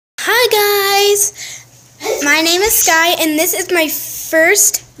Hi guys, my name is Sky and this is my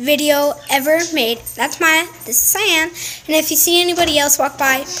first video ever made. This is Cyan, and if you see anybody else walk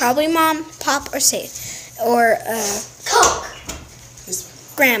by, probably mom, pop, or Coke.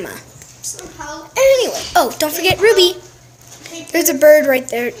 Grandma. Anyway, oh, don't forget Ruby. There's a bird right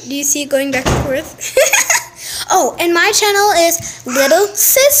there. Do you see it going back and forth? Oh, and my channel is Little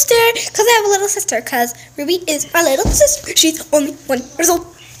Sister, because I have a little sister, because Ruby is my little sister. She's only 1 year old.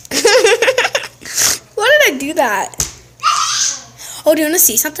 Why did I do that? Oh, do you want to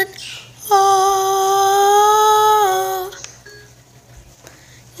see something? Oh.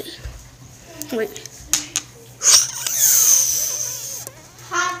 Wait.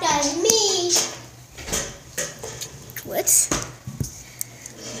 Hot than me. What?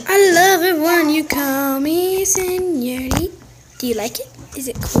 I love it when you call me señorita. Do you like it? Is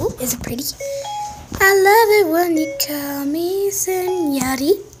it cool? Is it pretty? I love it when you call me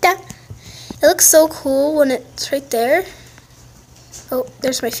señorita. It looks so cool when it's right there. Oh,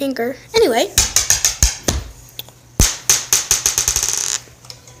 there's my finger. Anyway.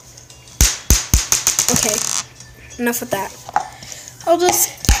 Okay, enough with that. I'll just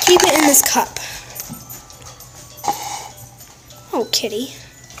keep it in this cup. Oh, kitty.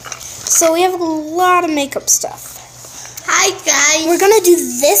 So we have a lot of makeup stuff. Hi guys. We're gonna do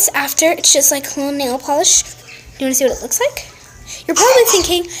this after. It's just like a little nail polish. You wanna see what it looks like? You're probably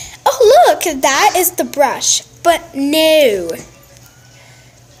thinking, oh look, that is the brush. But no.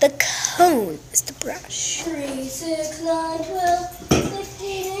 The cone is the brush. 3, 6, 9, 12,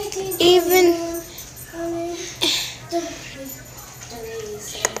 15, 18,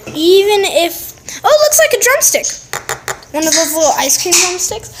 even if, oh, it looks like a drumstick. One of those little ice cream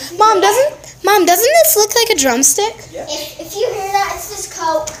drumsticks. Mom, doesn't this look like a drumstick? Yeah. If you hear that, it's just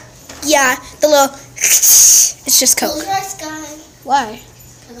Coke. Yeah, the little, it's just Coke. Close your eyes, Sky. Why?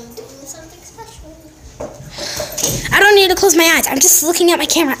 Because I'm doing something special. I don't need to close my eyes. I'm just looking at my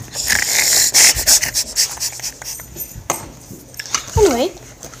camera. Anyway,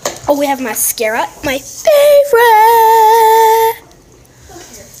 oh, we have mascara, my favorite.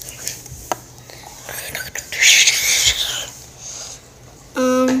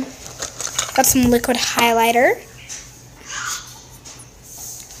 Got some liquid highlighter.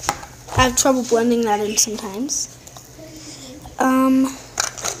 I have trouble blending that in sometimes.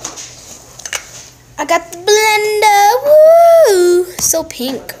 I got the blender. Woo! So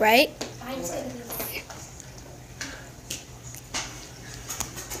pink, right?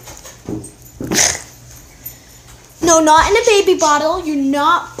 No, not in a baby bottle. You're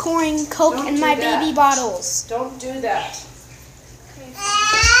not pouring Coke in my baby bottles. Don't do that.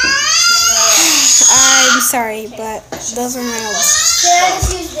 I'm sorry, but those are my old. Then I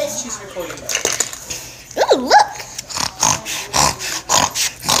just use this. She's recording that. Ooh, look!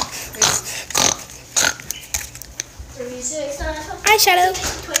 Eyeshadow.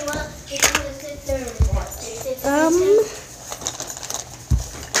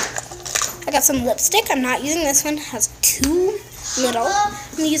 I got some lipstick. I'm not using this one. It has too little.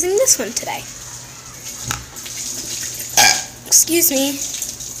 I'm using this one today. Excuse me.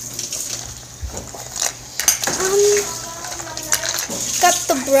 Got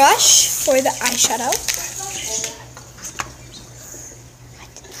the brush for the eyeshadow.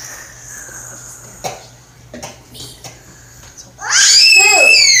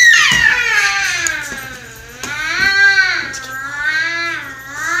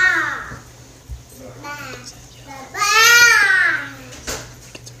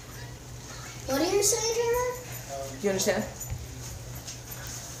 What are you saying, Taylor? Do you understand?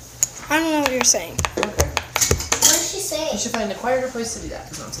 I don't know what you're saying. Okay. What did she say? You should find a quieter place to do that.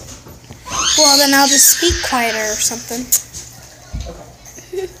 Is what I'm saying. Well, then I'll just speak quieter or something.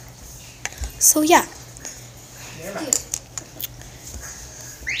 Okay. So, yeah. Never mind.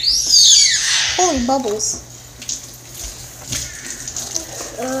 Holy bubbles.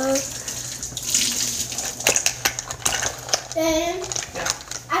 Then, Yeah.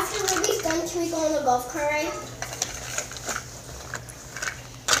 after Ruby's done, can we go on the golf cart ride?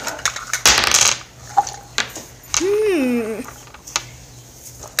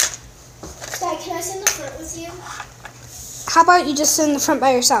 Sky, can I sit in the front with you? How about you just sit in the front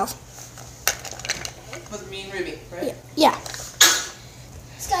by yourself? With me and Ruby, right? Yeah.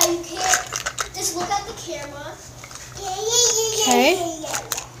 Sky, you can't. Just look at the camera. Okay.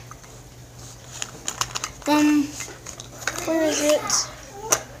 Where is it?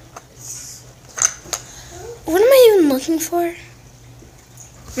 What am I even looking for?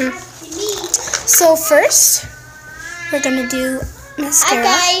 So first, we're gonna do mascara.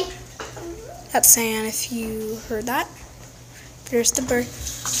 Hi, guys. That's Cyan, if you heard that. There's the bird.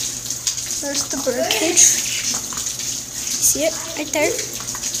 There's the bird cage. You see it right there?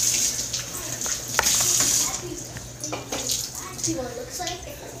 See what it looks like?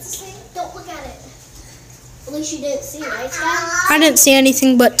 Don't look at it. At least you didn't see, right, Sky? I didn't see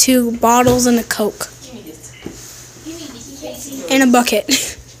anything but 2 bottles and a Coke. Give me this. You need these crazy. And a bucket.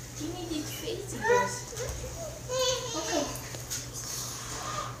 You need these fancy girls.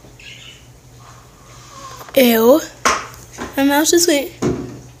 Okay. Ew. My mouse is sweet.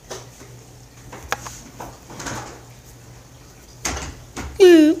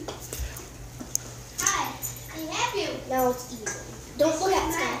 Hi, I have you. Now it's easy. Don't look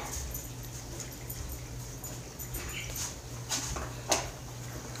at Sky.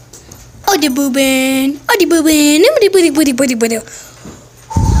 Oh, the boobin. Oh, the boobin. Oh, the booty, booty, booty, booty.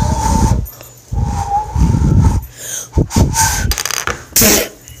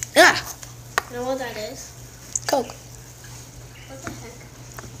 Ah, You know what that is? Coke. What the heck?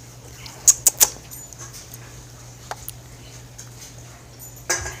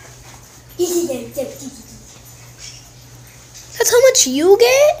 That's how much you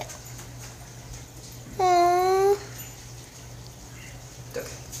get? Aww. Okay.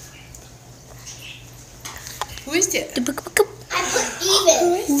 Who is that? I put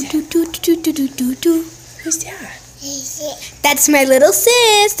even. Who's that? That's my little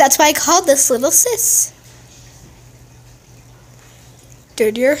sis. That's why I called this little sis.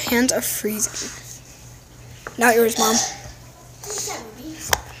 Dude, your hands are freezing. Not yours, Mom.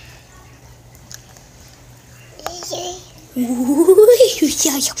 You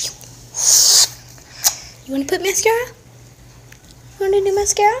want to put mascara? You want to do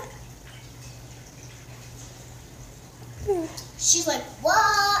mascara? She's like, what?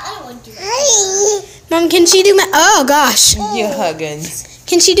 I don't want to do that. Mom, can she do oh gosh. You Huggins.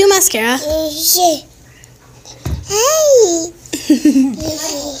 Can she do mascara?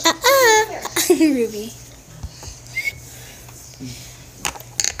 Ruby.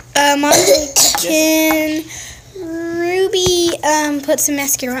 Mom, can Ruby put some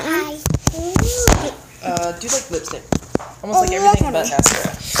mascara on? Do like lipstick. Almost like everything but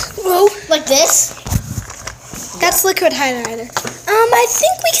mascara. Whoa, Like this? that's liquid highlighter. I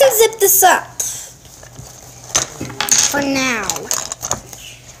think we can zip this up. For now.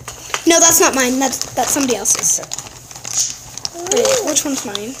 No, that's not mine. That's somebody else's. Wait, which one's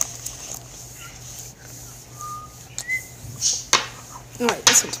mine? Alright,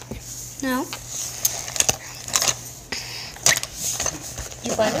 this one's mine. No. Did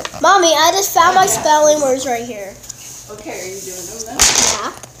you find it? Mommy, I just found my spelling words right here. Okay, are you doing them now?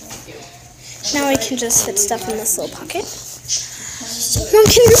 Yeah. Thank you. Now I can just fit stuff in this little pocket. Mom,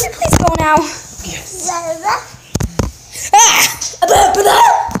 can you please go now? Yes. Ah!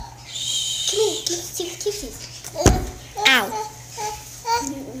 Keep these. Ow.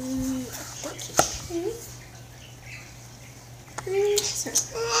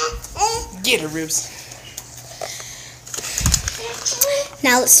 Get her, Rubes.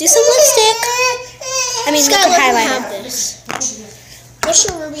 Now let's do some lipstick. I mean, Sky, liquid let me have highlighter. this. What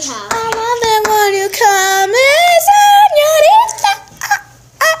should Ruby have? I love it when you come in, señorita.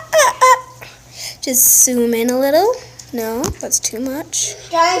 Just zoom in a little. No, that's too much.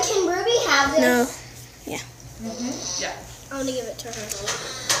 Diane, can Ruby have this? No. Yeah. I want to give it to her.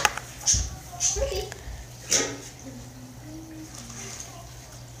 Ruby.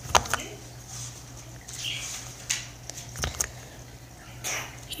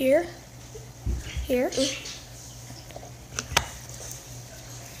 Here. Here.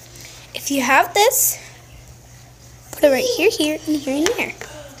 If you have this, put it right here, here, and here, and here.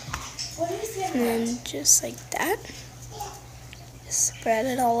 And then just like that. Spread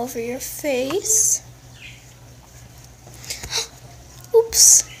it all over your face.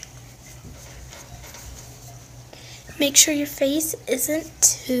 Oops. Make sure your face isn't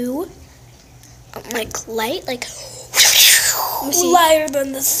too like light, like lighter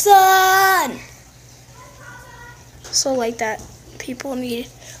than the sun. So like that, people need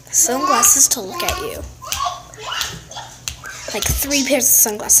sunglasses to look at you. Like 3 pairs of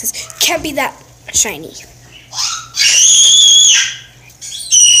sunglasses. Can't be that shiny.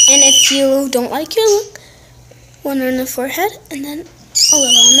 And if you don't like your look, one on the forehead and then a little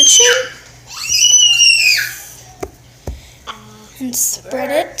on the chin. And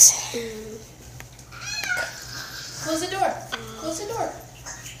spread it. Close the door. Close the door.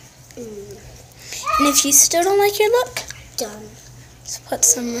 And if you still don't like your look, Done. just put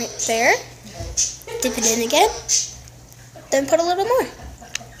some right there. Dip it in again. Then put a little more.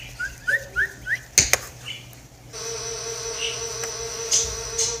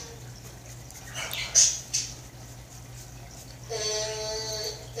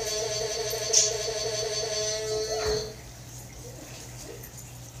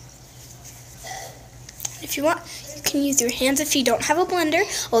 If you want, you can use your hands if you don't have a blender.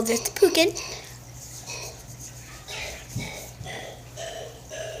 Oh, there's the pumpkin.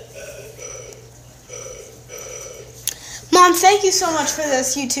 Mom, thank you so much for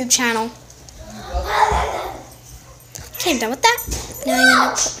this YouTube channel. Okay, I'm done with that. Now I'm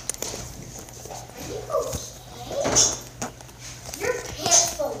gonna put... Your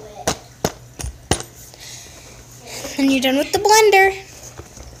pants are wet. And you're done with the blender.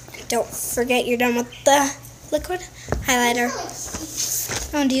 Don't forget you're done with the liquid highlighter.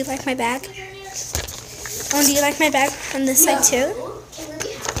 Oh, do you like my bag? Oh, do you like my bag on this side too? Can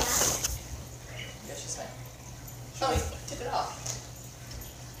we have that? Yeah, she's fine. Oh, you took it off.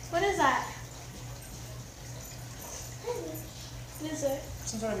 What is that? What is it?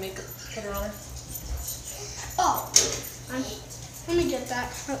 Some sort of makeup putter on her. Oh, let me get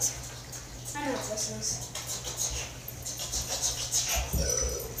that. I know what this is.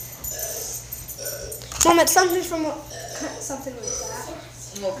 Mom, it's something from something like that.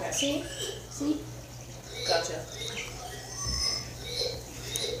 Okay. See? See? Gotcha.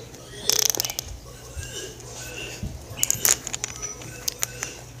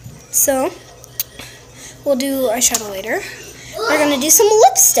 So, we'll do eyeshadow later. We're gonna do some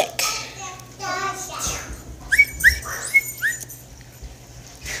lipstick.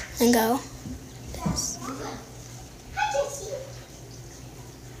 And go.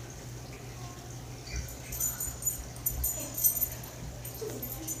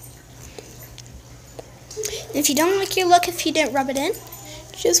 If you don't like your look, if you didn't rub it in,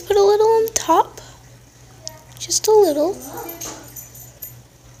 just put a little on top. Just a little.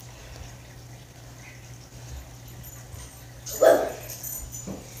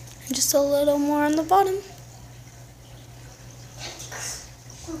 And just a little more on the bottom.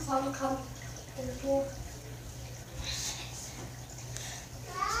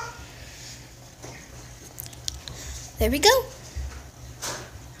 There we go.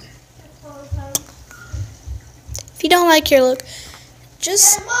 If you don't like your look,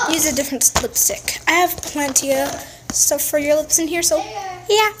 just use a different lipstick. I have plenty of stuff for your lips in here, so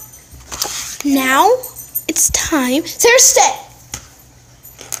yeah. Now it's time. Sarah,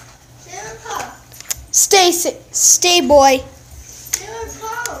 stay. Stay, boy.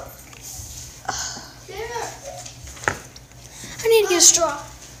 I need to get a straw.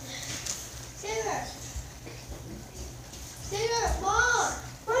 Mom,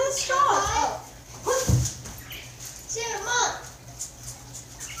 where's the straw? Sarah, Mom.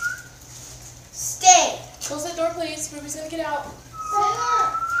 Stay. Close that door, please. Ruby's gonna get out.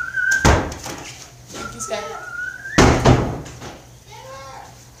 Sarah. Thank you, Sky.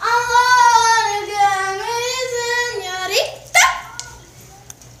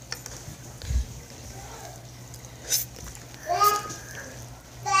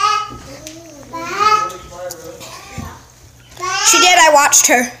 She did, I watched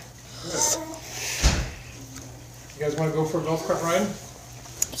her. You guys want to go for a golf cart ride?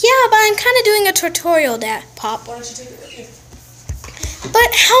 Yeah, but I'm kind of doing a tutorial, Dad, Pop. Why don't you take it with you?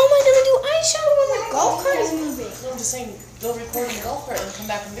 But how am I going to do eyeshadow when the golf cart is moving? No, I'm just saying, go record in the golf cart and then come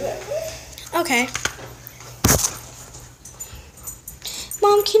back and do it. Okay.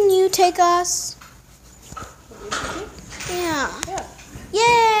 Mom, can you take us? Yeah. Yeah.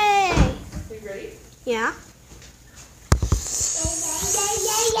 Yay! Are you ready? Yeah.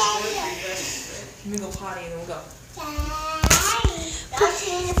 Let me go potty and then we'll go.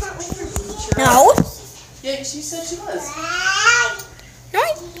 No. Yeah, she said she was. No.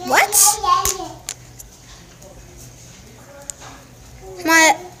 What?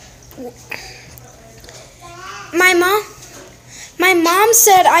 My mom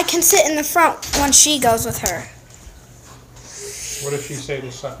said I can sit in the front when she goes with her. What if she say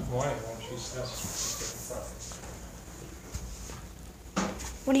the second way when she says sit in front?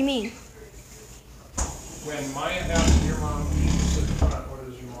 What do you mean? When Maya asks your mom to sit in front, what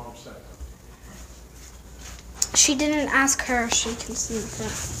does your mom say? She didn't ask her if she can sit in the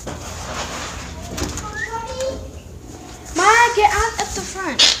front. Maya, get out at the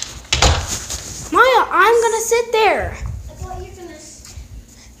front. Maya, I'm gonna sit there.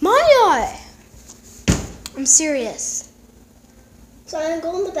 Maya! I'm serious. So I'm going to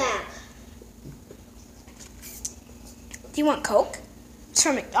go in the back. Do you want Coke? It's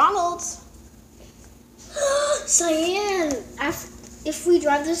from McDonald's. Cyan, if we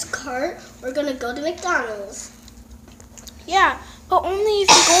drive this cart, we're going to go to McDonald's. Yeah, but only if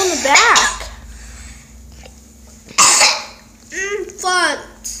you go in the back. Fun.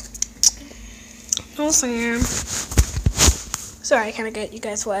 No, Sam. Sorry, I kind of get you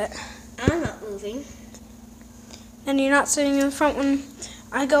guys wet. I'm not moving. And you're not sitting in the front when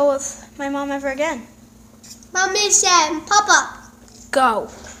I go with my mom ever again. Mommy said, Papa. Go.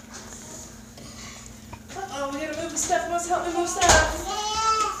 Uh-oh, we gotta move the stuff. Must help me move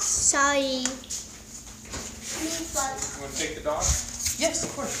stuff. Sorry. You want to take the dog? Yes,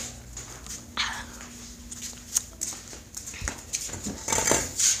 of course.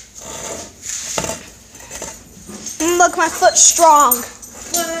 Look, my foot's strong.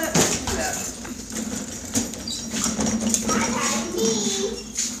 What? Yeah.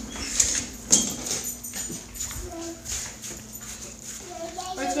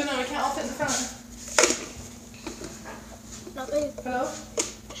 What's going on? We can't all fit in the front. Hello?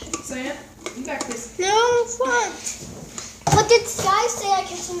 Cyan? In back, please. No, front. What did Sky say I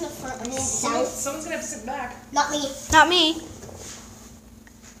can sit in the front? I mean, South. someone's gonna have to sit back. Not me. Not me.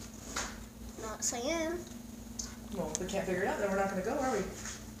 Not Cyan. Well, if we can't figure it out, then we're not gonna go, are we?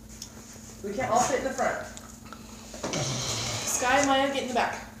 We can't all fit in the front. Sky and Maya, get in the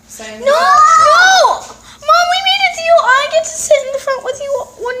back. Cyan, No! No! Mom, we made it to you. I get to sit in the front with you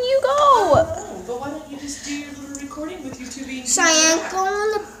when you go. Oh, but why don't you just do your little recording with you two being Cyan, back? go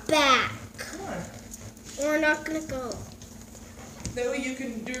on the back. Come on. We're not gonna go. That way you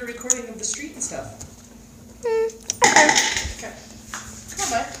can do a recording of the street and stuff. Okay. Okay. Come on,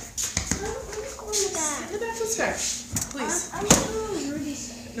 Maya. I'm gonna go on the back. Sit in the back with Sky. Please. I'm gonna Rudy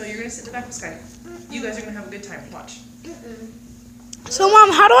said. No, you're gonna sit in the back with Sky. You guys are gonna have a good time. Watch. So,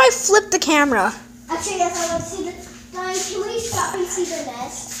 Mom, how do I flip the camera? Actually, yes, I want to see the. Diane, can we stop and see the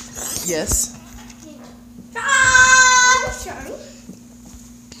nest? Yes. Ah! Sorry.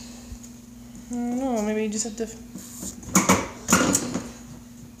 No, maybe you just have to.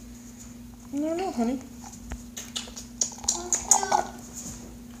 No, honey.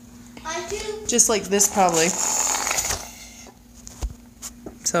 I do. Just like this, probably.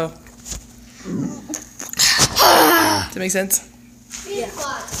 So. Does that make sense? Yeah.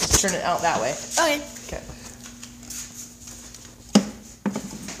 Turn it out that way. Okay. Okay.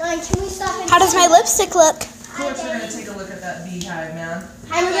 Diane, can we stop and How does my lipstick look? Of course, we're gonna take a look at that beehive, man.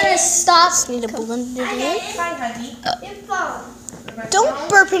 I'm gonna stop. Just need to blend it in. Hi, honey. Your phone. Don't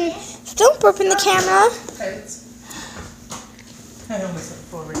burp in the camera. Okay, I almost went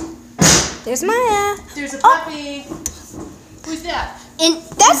forward. There's Maya. There's a puppy. Who's that? And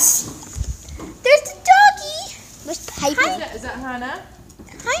there's the doggy. Where's Piper? Is that Hannah?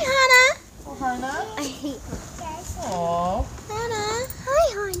 Hi, Hannah. Oh, Hannah. I hate Aww. Hannah. Hi,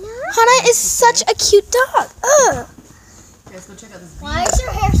 Hannah. Hannah is such a cute dog. Ugh. Okay, let's go check out this bee. Why is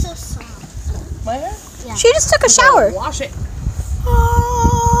your hair so soft? My hair? Yeah. She just took a shower. Wash it.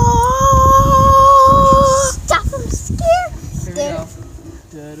 Stop! I'm scared. Here we go.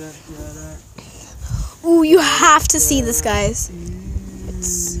 Da, da, da, da. Ooh, you have to see this, guys.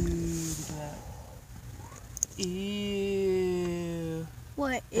 Ew.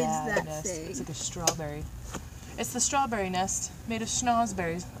 What Bad nest. It's like a strawberry. It's the strawberry nest made of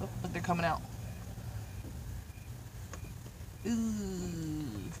schnozberries. Oh, look, they're coming out.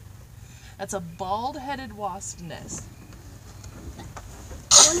 Ooh. That's a bald-headed wasp nest.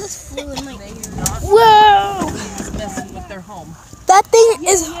 One just flew in my. They're not Whoa! messing with their home. That thing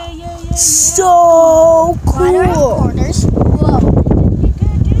is so cool. Quarters. Whoa.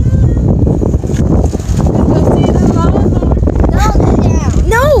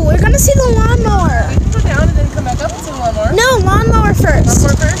 No, we're gonna see the lawnmower. We can go down and then come back up and see the lawnmower. No, lawnmower first.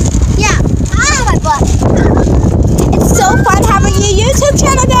 Lawnmower first? Yeah. Ah, my butt. It's so fun having a YouTube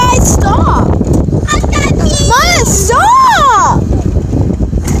channel, guys. Stop. Maya, stop.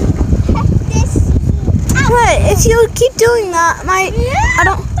 What? If you keep doing that, I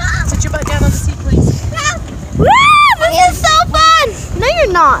don't. Sit your butt down on the seat, please. Woo! This is so fun. No,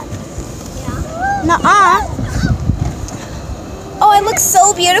 you're not. Nuh-uh. Oh, I look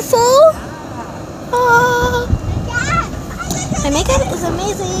so beautiful. Oh. My makeup is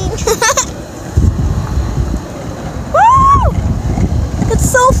amazing. Woo! It's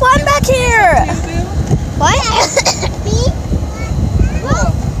so fun back here. What?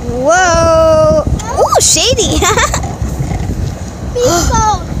 Whoa. Ooh, shady.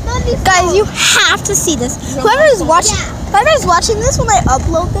 Guys, you have to see this. Whoever is watching this when I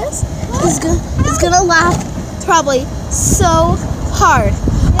upload this is gonna laugh probably so hard.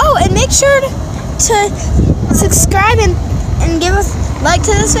 Oh, and make sure to subscribe and give us a like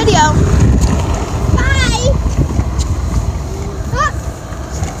to this video. Bye.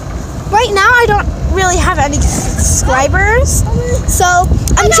 Right now I don't really have any subscribers, so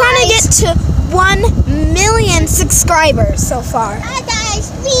I'm trying to get to 1 million subscribers so far. Hi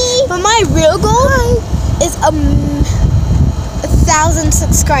guys, me. But my real goal is 1,000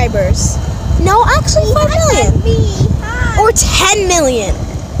 subscribers. No, actually 5 million. Me. Hi. Or 10 million.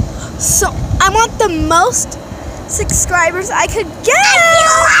 So I want the most subscribers I could get.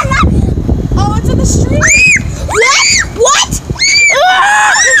 Oh, it's in the street. What?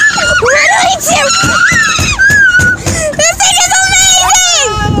 What did I do? This thing is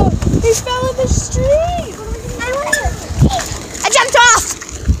amazing! Oh, he fell in the street. I jumped off.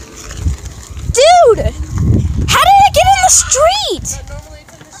 Dude, how did it get in the street? But normally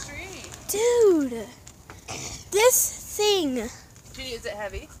it's in the street. Dude, this thing. Ginny, is it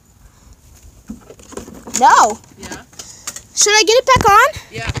heavy? No. Yeah. Should I get it back on?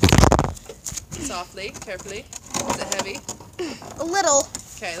 Yeah. Softly, carefully. Is it heavy? A little.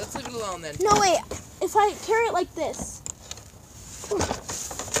 Okay, let's leave it alone then. No, wait. If I carry it like this. Put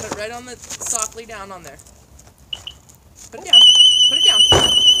it right on the, softly down on there. Put it down. Put it down.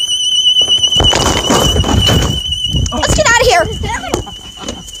 Let's get out of here.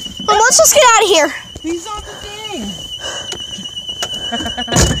 Let's just get out of here. He's on the thing.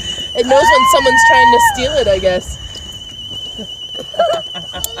 It knows when someone's trying to steal it, I guess.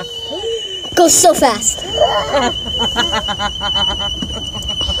 Goes so fast.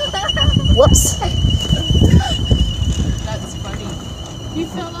 Whoops. That's funny. He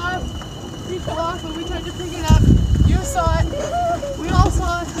fell off. He fell off when we tried to pick it up. You saw it. We all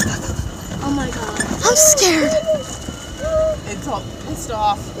saw it. Oh my god. I'm scared. It's all pissed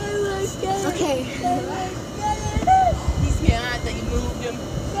off. Okay. He's mad that you moved him.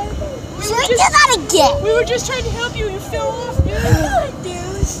 Should we do that again? We were just trying to help you. You fell off, dude.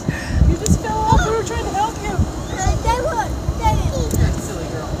 You just fell off. We were trying to help you. You're a silly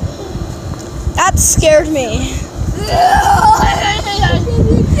girl. That scared me.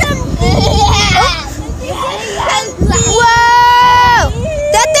 Whoa!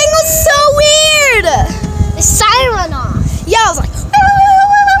 That thing was so weird. The siren went off. Yeah, I was like.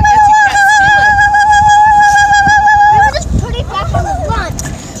 We were just putting it back on the front.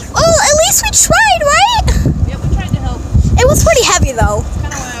 Well, at least we tried, right? Yeah, we tried to help. It was pretty heavy, though. That's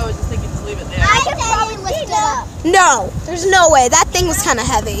kind of why I was just thinking to leave it there. I can probably lift it up. No, there's no way. That thing was kind of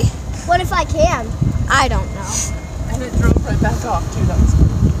heavy. What if I can? I don't know. And it drove right back off, too. That was cool.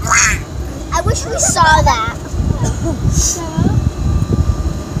 I wish we saw that.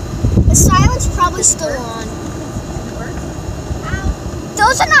 The siren's probably still on.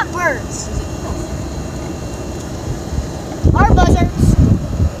 Those are not birds. Our buzzards.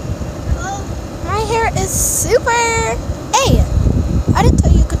 My hair is super. Hey, I didn't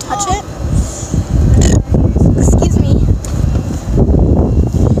tell you could touch it. Excuse me.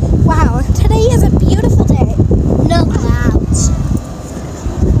 Wow, today is a beautiful day. No clouds.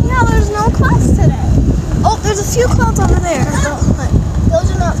 Yeah, there's no clouds today. Oh, there's a few clouds over there.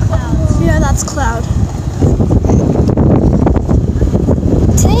 Those are not clouds. Yeah, that's cloud.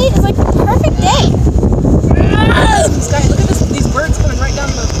 Today is like a perfect day. Sky, look at these birds coming right down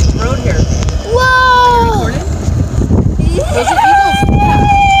the road here. Whoa! Recording? Those are eagles.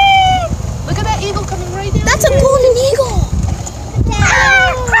 Yeah. Look at that eagle coming right down. That's a golden eagle.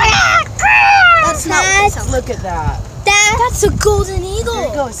 That's not what it sounds like. Look at that. That's a golden There eagle.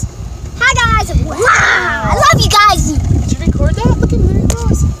 it goes. Hi guys. Wow. I love you guys. Did you record that? Look at there it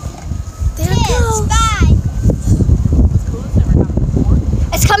goes. There it goes. Bye. That's cool. It's never happened before.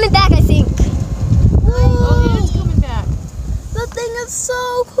 It's coming back, I think. Oh, it is coming back. That thing is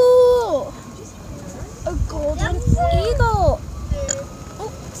so cool. A golden eagle.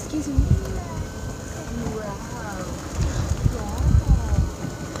 Oh, excuse me.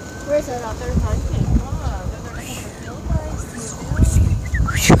 Where is it out there?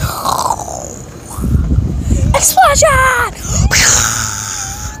 Explosion!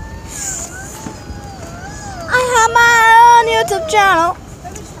 I have my own YouTube channel.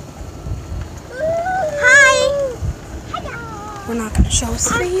 Hi. We're not going to show his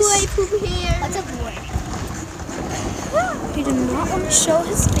face. What's a boy? We do not want to show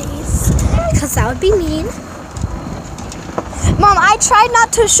his face because that would be mean. Mom, I tried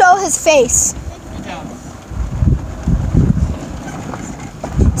not to show his face.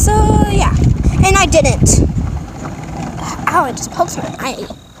 So, yeah. And I didn't. Ow, I just poked my eye.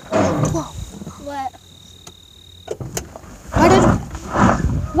 Whoa. What? Why did...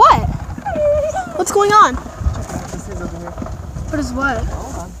 What? What's going on? This is over here. What is what?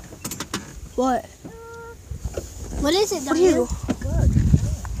 Hold on. What? What is it? What are you?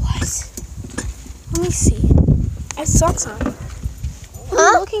 What? Let me see. I have socks on. What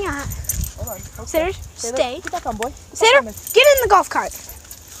are you looking at? Hold on. Sitter, stay. Get back on, boy. Sitter, get in the golf cart.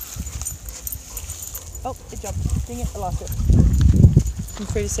 Oh, it jumped. Dang it, I lost it. I'm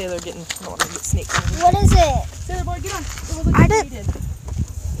afraid of Sailor getting, I don't want to get snakes. What is it? Sailor boy, get on. I did.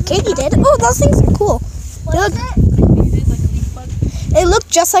 Katie did. Oh, those things are cool. What is it? Like a leaf bug. It looked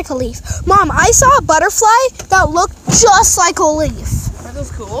just like a leaf. Mom, I saw a butterfly that looked just like a leaf. Are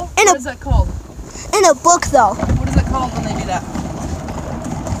those cool? In What a- is that called? In a book, though. What is it called when they do that?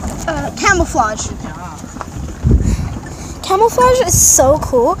 Camouflage. Yeah. Camouflage is so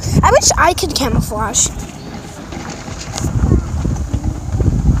cool. I wish I could camouflage.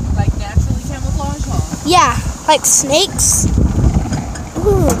 Like naturally camouflage, huh? Yeah, like snakes.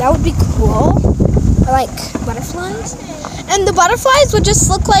 Ooh, that would be cool. Or like butterflies. And the butterflies would just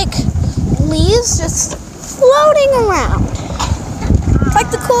look like leaves just floating around. It's like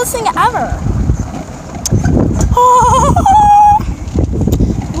the coolest thing ever. Oh.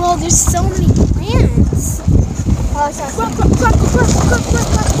 Well, there's so many plants. Oh, sorry.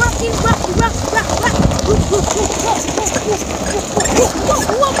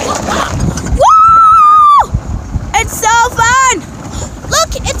 Woo! It's so fun!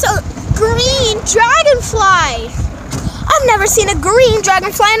 Look, it's a green dragonfly. I've never seen a green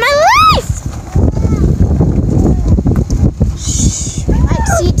dragonfly in my life. Shh, I might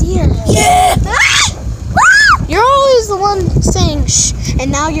see a deer. Yeah. You're always the one saying shh,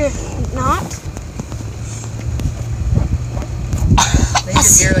 and now you're not. They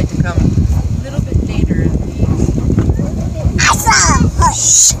just deer like to come a little bit later in these.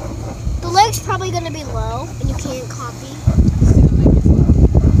 Hush. The leg's probably going to be low, and you can't copy.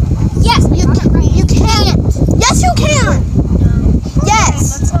 Yes, you can't. Yes, you can.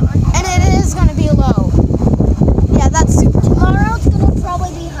 Yes, and it is going to be low. Yeah, that's super. Tomorrow it's going to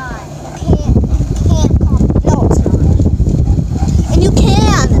probably be high. You can't copy. No, it's not. And you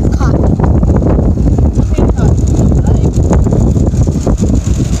can copy.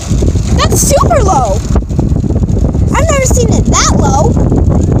 That's super low. I've never seen it that low.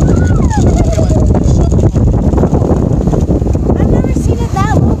 I've never seen it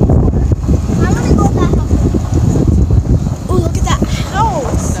that low before. I want to go to that house. Oh, look at that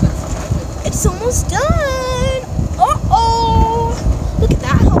house. It's almost done. Uh-oh. Look at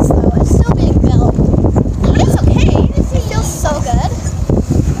that house, though. It's still being built. But it's okay. It feels so good.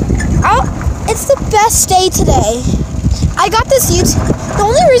 Oh, it's the best day today. I got this YouTube. The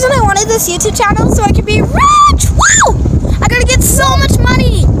only reason I wanted this YouTube channel is so I could be rich. Wow! I gotta get so much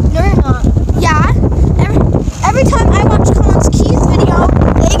money. No, you're not. Yeah. Every time I watch Colin's Keys video,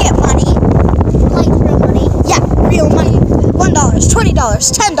 they get money. Like real money. Yeah, real money. $1, $20,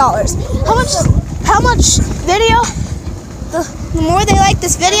 $10. How much video? The more they like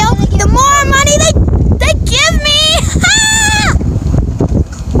this video, the more money they give me.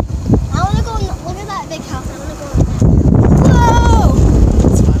 I want to go look at that big house. I want to go in there. Whoa!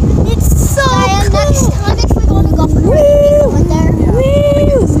 It's so Diane, cool. next we're going to go for go in there.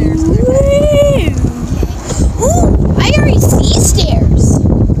 Woo! Woo! Ooh, I already see stairs. We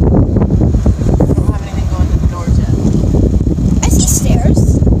don't have anything going to the doors yet. I see stairs.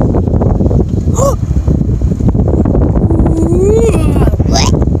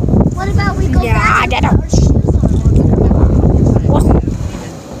 What about we go Yeah, back I and don't- put our shoes on?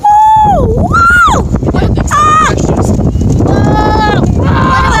 Oh, wow! Yeah, next Ah! questions.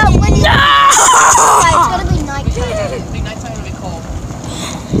 What about when you... No! It's going to be nighttime. It'll be nighttime, it'll be cold.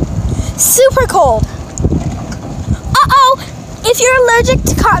 Super cold. Uh-oh! If you're allergic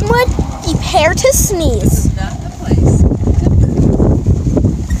to cottonwood, prepare to sneeze. Is that the place?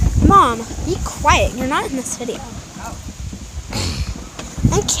 Mom, be quiet. You're not in this video.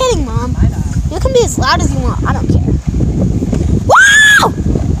 I'm kidding, Mom. My dad. You can be as loud as you want. I don't care. Wow!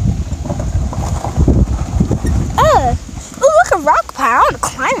 Oh, look, a rock pile. I want to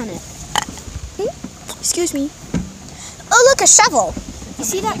climb on it. Excuse me. Oh, look, a shovel. You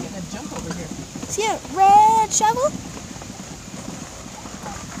see that? Making a jump over here. See a red shovel?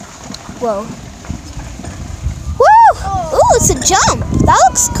 Whoa. Woo! Ooh, it's a jump. That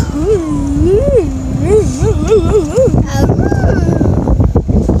looks cool.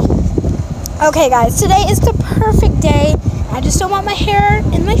 Okay, guys, today is the perfect day. I just don't want my hair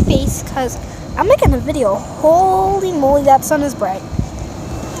in my face because I'm making a video. Holy moly, that sun is bright.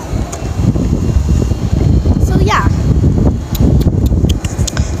 So, yeah.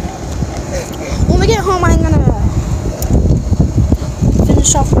 When we get home, I'm going to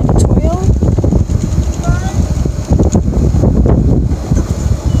finish off my tutorial.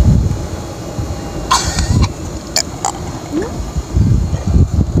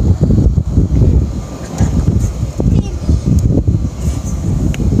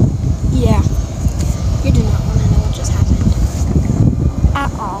 Yeah. You do not want to know what just happened.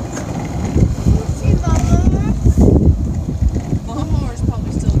 At all. The lawnmower's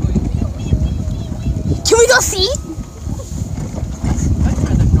probably still going. Can we go see? I'd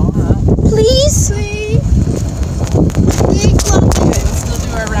rather not.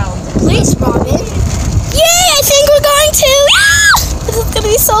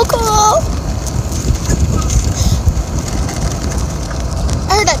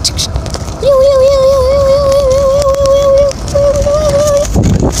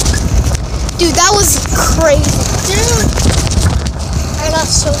 crazy. Dude, I got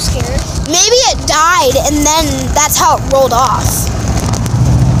so scared. Maybe it died and then that's how it rolled off.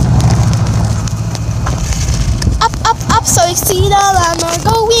 Up, up, up, so you see the lawnmower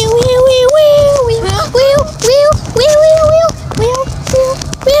go wheel, wheel, wheel, wheel, wheel, wheel, wheel, wheel, wheel, wheel,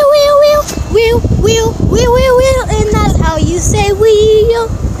 wheel, wheel, wheel, wheel, wheel, wheel, wheel, wheel, and that's how you say wheel.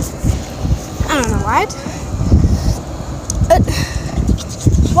 I don't know why.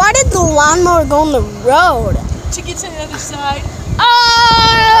 Why did the lawnmower go on the road? To get to the other side.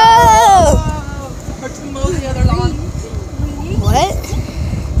 Oh! Or to mow the other lawn. What?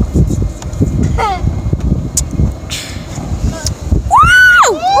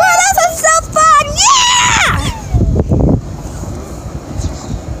 Wow! Wow, this is so fun! Yeah!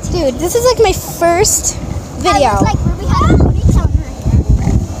 Dude, this is like my first video. Like Ruby had a ponytail in her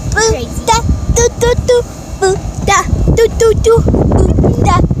hair. Boo, da, do, do, do, boo, da, do, do, do, boo,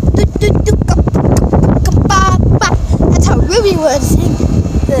 da, do, do, do, ka, ka, ba, ba. That's how Ruby would sing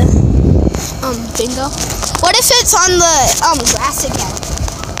the bingo. What if it's on the grass again?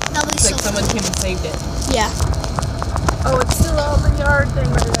 That'll be It's so like someone came and saved it. Yeah. Oh, it's still on the yard thing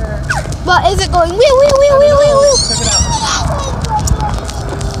right there. But is it going wheel, wheel, wheel, wheel, wheel, wheel? Check it out.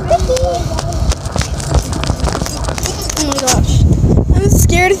 Oh my gosh. I'm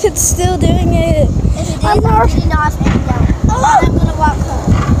scared if it's still doing it. If it is, I'm getting off and down. I'm gonna walk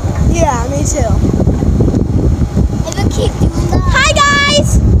home. Yeah, me too. If it keeps doing that. Hi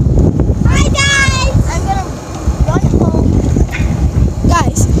guys! Hi guys! I'm gonna run home.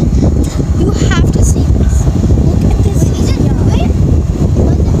 Guys, you have to see this. Look at this. Is it moving?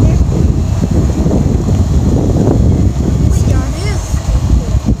 What's it there? Wait, darn it.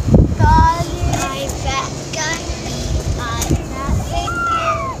 Got it.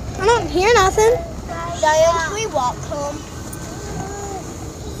 I don't hear nothing. Diane, can we walk home?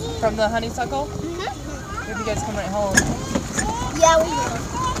 From the honeysuckle? Mm-hmm. Maybe you guys come right home. Yeah, we will. You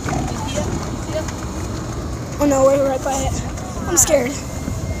see it? You see it? Oh no, we're right by it. I'm scared.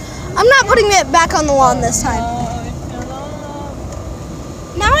 I'm not putting it back on the lawn this time.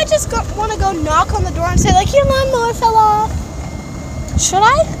 Now I just want to go knock on the door and say like, your lawnmower fell off. Should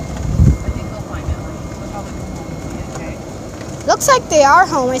I? I think they'll find it. They'll probably come home and see it, okay? Looks like they are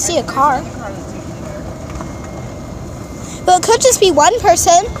home. I see a car. There's another car that's usually there. But it could just be one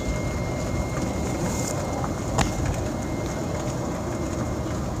person.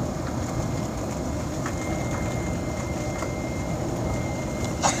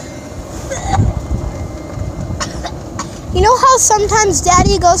 You know how sometimes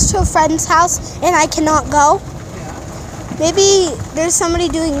Daddy goes to a friend's house and I cannot go? Yeah. Maybe there's somebody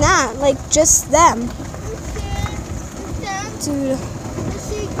doing that, like just them. Dude,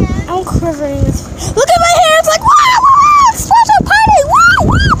 I'm quivering. Look at my hair, it's like, wow, wow, wow, it's such a party, wow,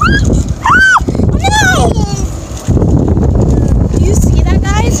 wow, wow. Ah, no! Do you see that,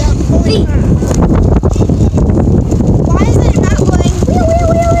 guys? See? Why is it not going? Wheel, wheel,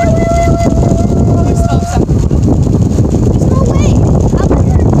 wheel, wheel, wheel, wheel, wheel. There's no stuff. There's no way.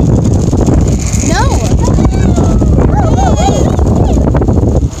 No.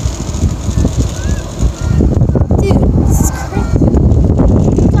 Dude, this is crazy.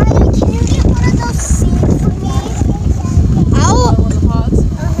 Diane, can you get one of those seeds for me? One of the pods.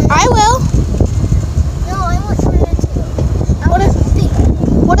 I will. No, I want one of two.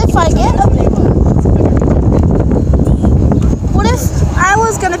 What if I get a big one? What if I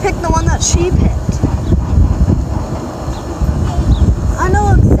was gonna pick the one that she picked? I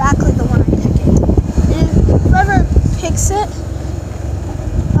know exactly the one I'm picking. If whoever picks it,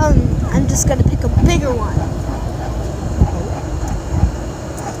 I'm just gonna pick a bigger one.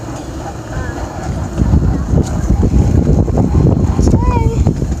 Okay.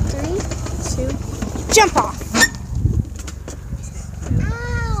 3, 2, jump off.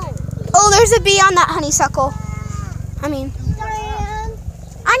 Ow! Oh, there's a bee on that honeysuckle. Diane,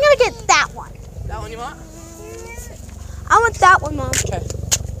 I'm gonna get that one. That one you want? I want that one, Mom. Okay.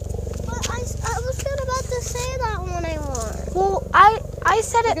 but I was about to say that one I want. Well, I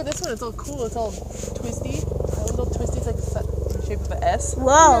said Look it. at this one. It's all cool. It's all twisty. That one's all twisty. It's like the shape of an S. Whoa.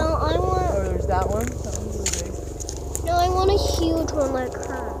 No, I want. Or there's that one. That one's really big. No, I want a huge one like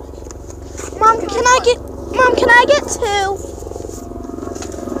her. Mom, can I get two?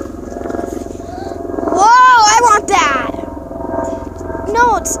 Whoa, I want that.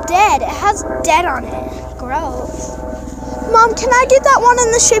 No, it's dead. It has dead on it. Gross. Mom, can I get that one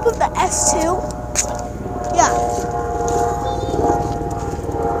in the shape of the S too? Yeah.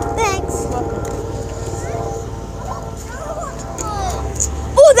 Thanks.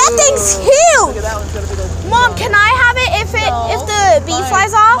 Oh, that thing's Look huge. at that one's got a big old. Mom, can I have it if the bee Maya-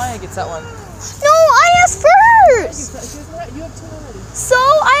 flies off? Maya gets that one. No, I asked first. You have 2 already. So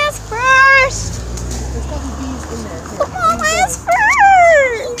I asked first. There's probably bees in there. Here, Mom, I bees asked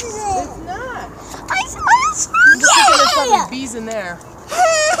first. It's not. I asked first. There's probably bees in there.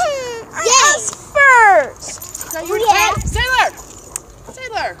 I asked first. Now you're Sailor!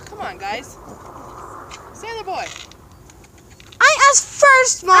 Sailor! Come on, guys. Sailor boy. I asked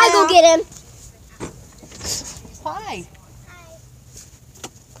first, Maya. I go get him. Hi.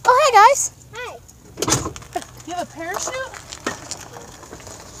 Oh, hey, guys. Hi. You have a parachute?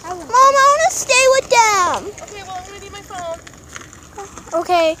 Mom, I want to stay with them. Okay, well, I'm going to need my phone.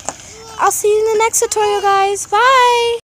 Okay. I'll see you in the next tutorial, guys. Bye.